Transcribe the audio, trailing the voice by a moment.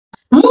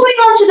Moving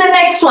on to the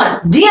next one,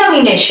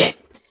 deamination.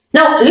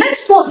 Now,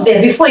 let's pause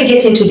there before I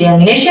get into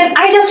deamination.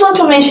 I just want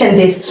to mention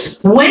this.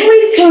 When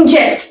we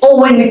ingest or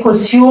when we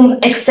consume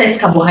excess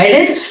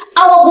carbohydrates,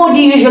 our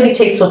body usually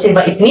takes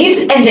whatever it needs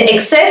and the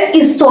excess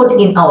is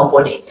stored in our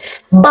body.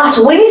 But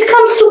when it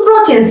comes to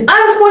proteins,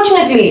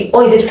 unfortunately,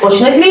 or is it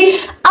fortunately,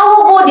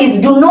 our bodies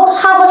do not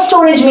have a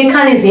storage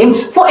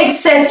mechanism for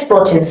excess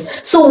proteins.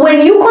 So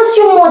when you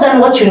consume more than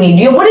what you need,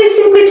 your body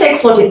simply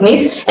takes what it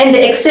needs and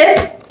the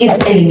excess is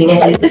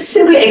eliminated. It's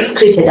simply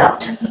excreted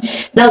out.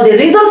 Now, the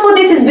reason for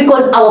this is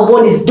because our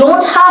bodies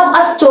don't have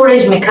a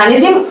storage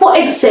mechanism for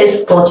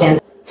excess proteins.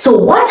 So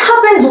what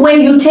happens when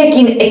you take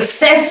in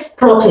excess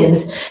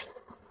proteins?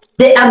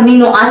 The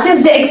amino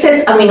acids, the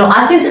excess amino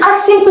acids are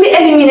simply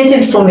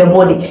eliminated from your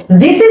body.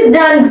 This is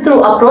done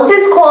through a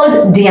process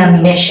called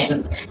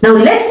deamination. Now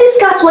let's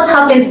discuss what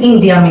happens in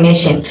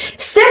deamination.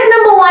 Step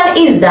number one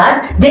is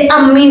that the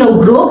amino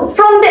group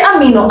from the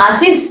amino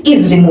acids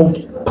is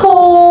removed.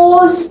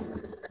 Pause.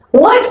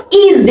 What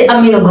is the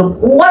amino group?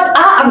 What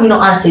are amino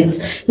acids?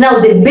 Now,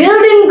 the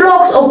building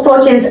blocks of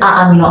proteins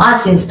are amino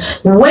acids.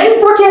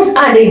 When proteins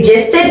are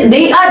digested,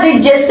 they are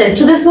digested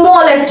to the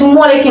smallest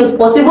molecules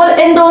possible,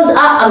 and those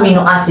are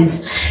amino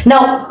acids.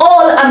 Now,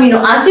 all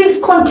amino acids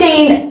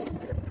contain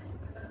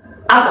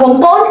a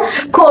compound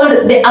called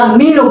the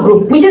amino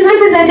group, which is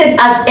represented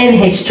as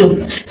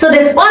NH2. So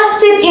the first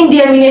step in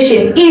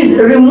deamination is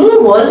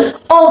removal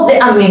of the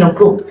amino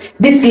group.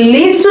 This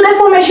leads to the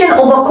formation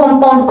of a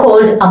compound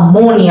called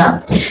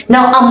ammonia.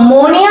 Now,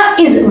 ammonia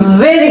is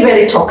very,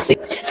 very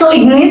toxic. So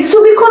it needs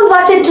to be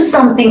converted to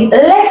something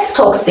less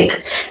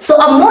toxic. So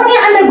ammonia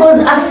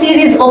undergoes a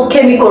series of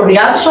chemical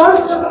reactions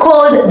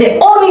called the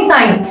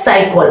ornithine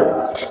cycle.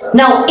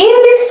 Now, in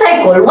this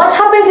cycle, what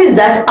happens is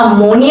that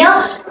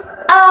ammonia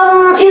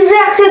is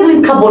reacted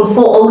with carbon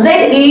 4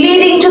 oxide,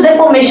 leading to the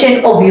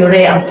formation of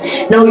urea.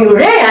 Now,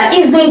 urea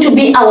is going to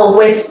be our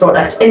waste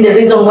product, and the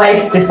reason why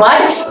it's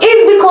preferred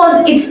is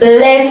because it's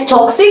less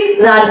toxic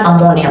than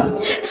ammonia.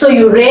 So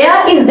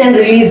urea is then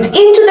released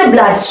into the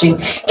bloodstream.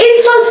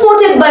 It's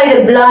transported by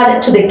the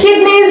blood to the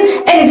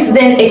kidneys, and it's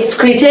then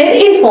excreted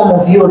in form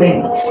of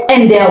urine.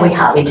 And there we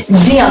have it,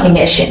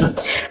 deamination.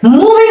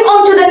 Moving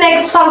on to the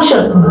next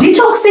function,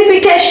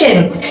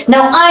 detoxification.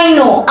 Now, I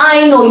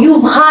know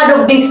you've heard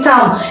of this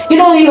term. You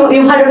know,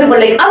 you've heard of people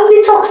like, I'm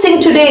detoxing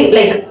today.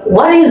 Like,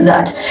 what is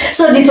that?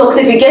 So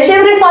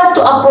detoxification refers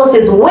to a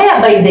process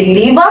whereby the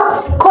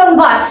liver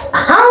converts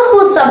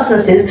harmful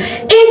substances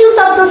into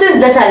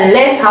substances that are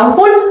less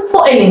harmful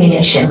for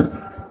elimination.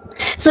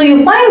 So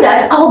you find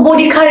that our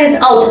body carries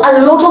out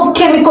a lot of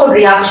chemical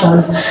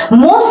reactions.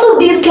 Most of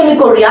these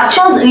chemical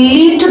reactions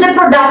lead to the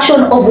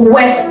production of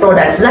waste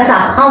products that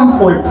are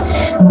harmful.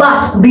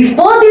 But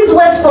before these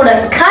waste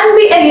products can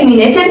be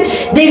eliminated,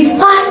 they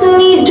first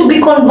need to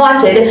be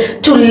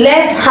converted to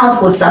less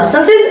harmful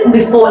substances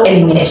before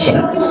elimination.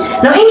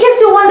 Now, in case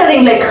you're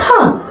wondering, like,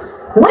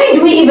 why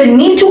do we even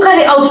need to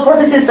carry out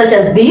processes such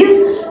as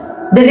these?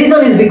 The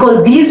reason is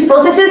because these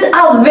processes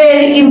are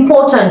very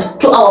important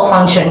to our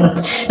function.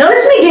 Now,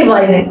 let me give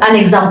an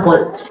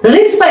example.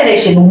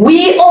 Respiration.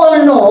 We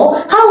all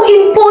know how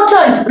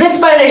important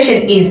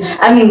respiration is.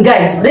 I mean,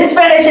 guys,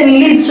 respiration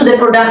leads to the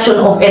production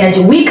of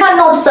energy. We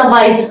cannot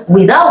survive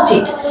without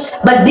it.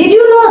 But did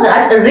you know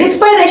that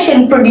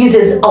respiration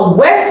produces a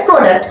waste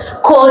product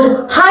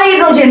called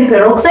hydrogen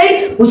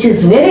peroxide, which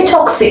is very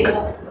toxic?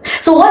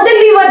 So what the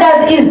liver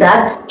does is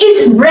that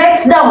it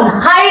breaks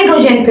down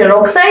hydrogen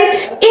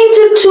peroxide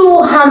into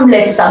two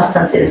harmless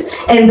substances,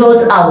 and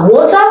those are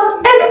water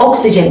and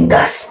oxygen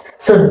gas.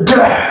 So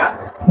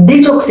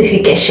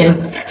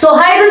detoxification. So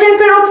hydrogen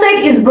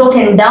peroxide is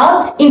broken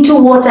down into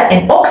water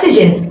and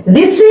oxygen.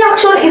 This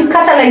reaction is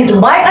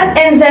catalyzed by an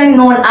enzyme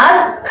known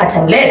as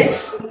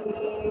catalase.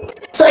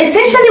 So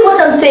essentially what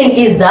I'm saying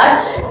is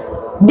that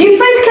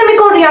different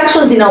chemical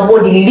reactions in our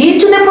body lead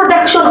to the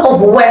production of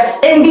wastes,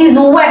 and these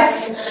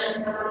wastes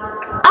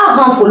are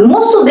harmful.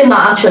 Most of them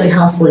are actually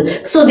harmful.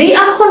 So they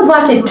are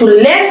converted to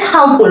less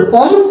harmful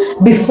forms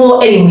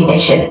before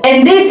elimination.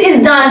 And this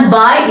is done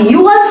by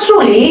yours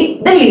truly,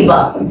 the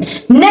liver.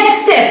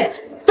 Next step,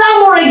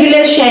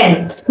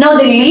 thermoregulation. Now,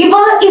 the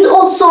liver is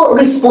also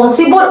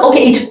responsible,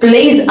 it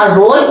plays a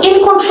role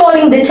in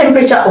controlling the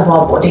temperature of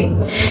our body.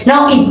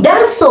 Now, it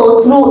does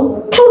so through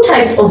two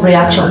types of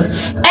reactions,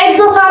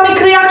 exothermic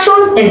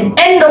reactions and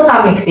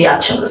endothermic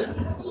reactions.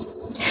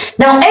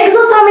 Now,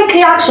 exothermic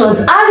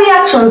reactions are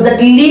reactions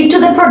that lead to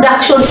the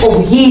production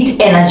of heat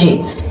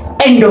energy.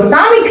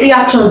 Endothermic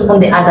reactions, on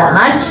the other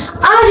hand,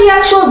 are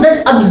reactions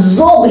that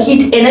absorb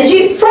heat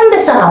energy from the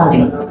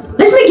surrounding.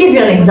 Let me give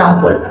you an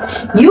example.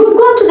 You've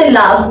gone to the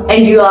lab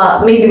and you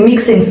are maybe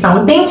mixing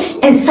something,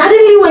 and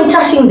suddenly when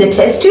touching the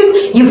test tube,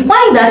 you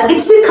find that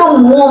it's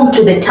become warm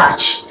to the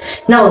touch.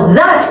 Now,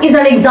 that is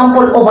an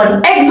example of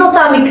an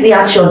exothermic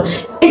reaction.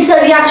 It's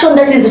a reaction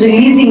that is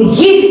releasing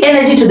heat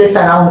energy to the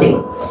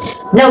surrounding.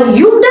 Now,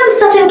 you've done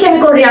certain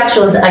chemical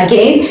reactions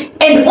again,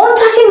 and on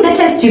touching the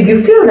test tube,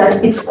 you feel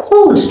that it's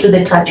cold to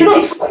the touch. You know,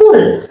 it's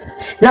cool.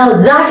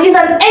 Now that is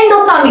an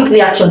endothermic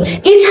reaction.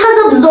 It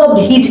has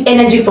absorbed heat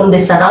energy from the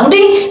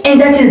surrounding, and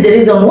that is the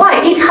reason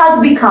why it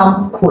has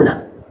become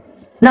cooler.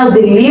 Now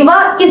the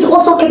liver is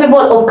also capable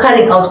of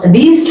carrying out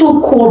these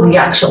two cool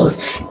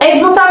reactions,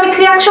 exothermic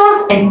reactions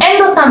and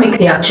endothermic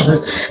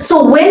reactions.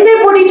 So when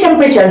the body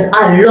temperatures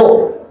are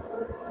low,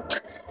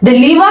 the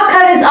liver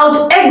carries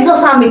out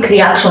exothermic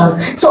reactions.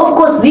 So of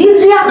course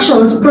these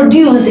reactions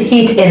produce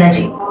heat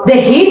energy. The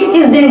heat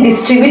is then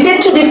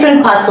distributed to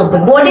different parts of the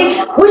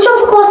body, which of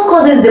course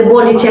causes the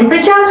body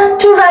temperature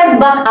to rise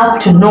back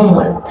up to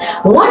normal.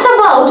 What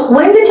about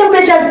when the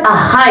temperatures are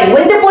high,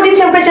 when the body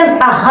temperatures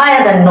are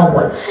higher than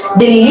normal?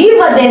 The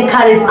liver then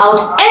carries out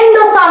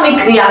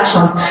endothermic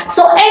reactions.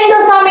 So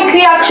endothermic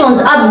reactions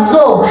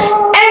absorb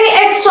any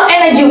extra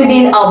energy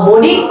within our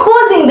body,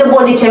 causing the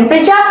body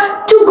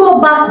temperature to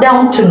go back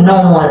down to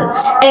normal.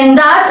 And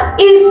that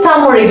is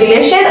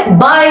thermoregulation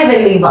by the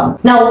liver.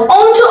 Now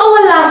on to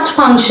our last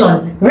function,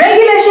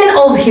 regulation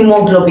of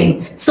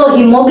hemoglobin. So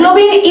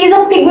hemoglobin is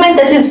a pigment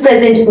that is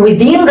present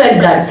within red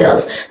blood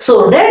cells.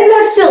 So red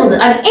blood cells,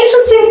 an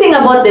interesting thing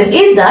about them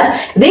is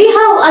that they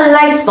have a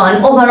lifespan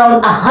of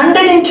around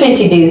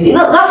 120 days,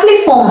 roughly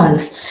 4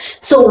 months.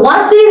 So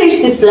once they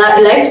reach this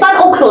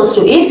lifespan or close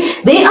to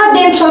it, they are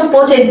then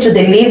transported to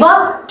the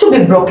liver to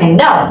be broken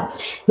down.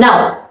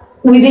 Now,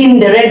 within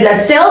the red blood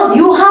cells,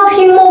 you have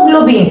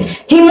hemoglobin.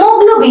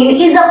 Hemoglobin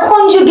is a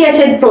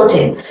conjugated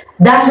protein.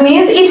 That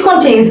means it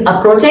contains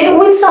a protein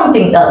with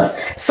something else.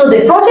 So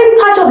the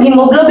protein part of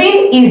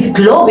hemoglobin is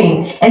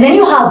globin, and then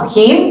you have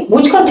heme,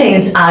 which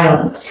contains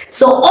iron.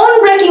 So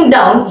on breaking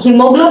down,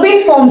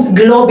 hemoglobin forms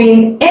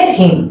globin and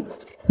heme.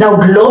 Now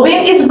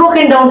globin is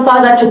broken down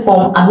further to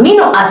form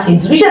amino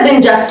acids, which are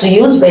then just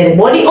reused by the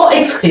body or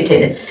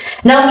excreted.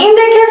 Now in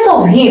the case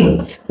of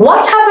heme,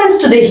 what happens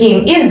to the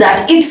heme is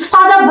that it's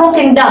further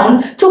broken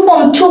down to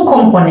form two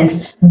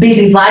components,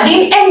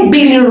 biliverdin and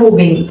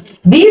bilirubin.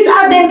 These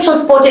are then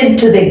transported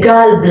to the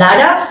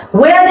gallbladder,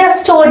 where they are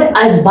stored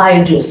as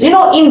bile juice,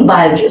 in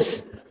bile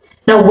juice.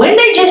 Now when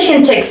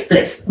digestion takes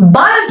place,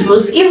 bile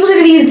juice is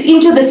released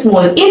into the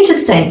small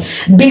intestine.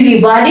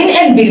 Biliverdin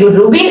and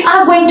bilirubin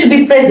are going to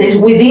be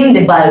present within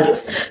the bile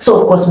juice.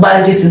 So of course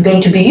bile juice is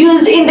going to be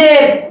used in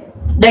the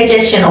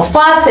digestion of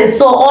fats and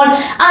so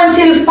on,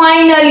 until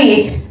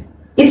finally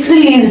it's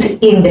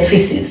released in the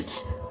feces.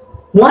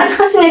 One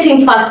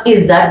fascinating fact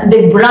is that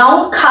the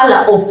brown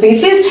color of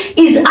feces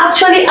is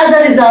actually as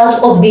a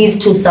result of these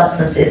two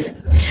substances.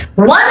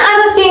 One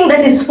other thing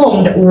that is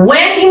formed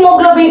when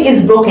hemoglobin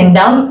is broken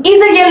down is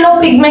a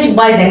yellow pigment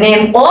by the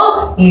name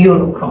of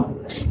urochrome.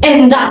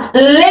 And that,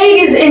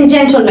 ladies and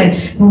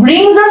gentlemen,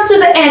 brings us to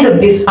the end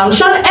of this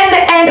function and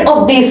the end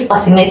of this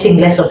fascinating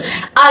lesson.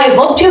 I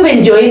hope you've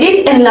enjoyed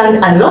it and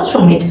learned a lot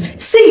from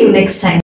it. See you next time.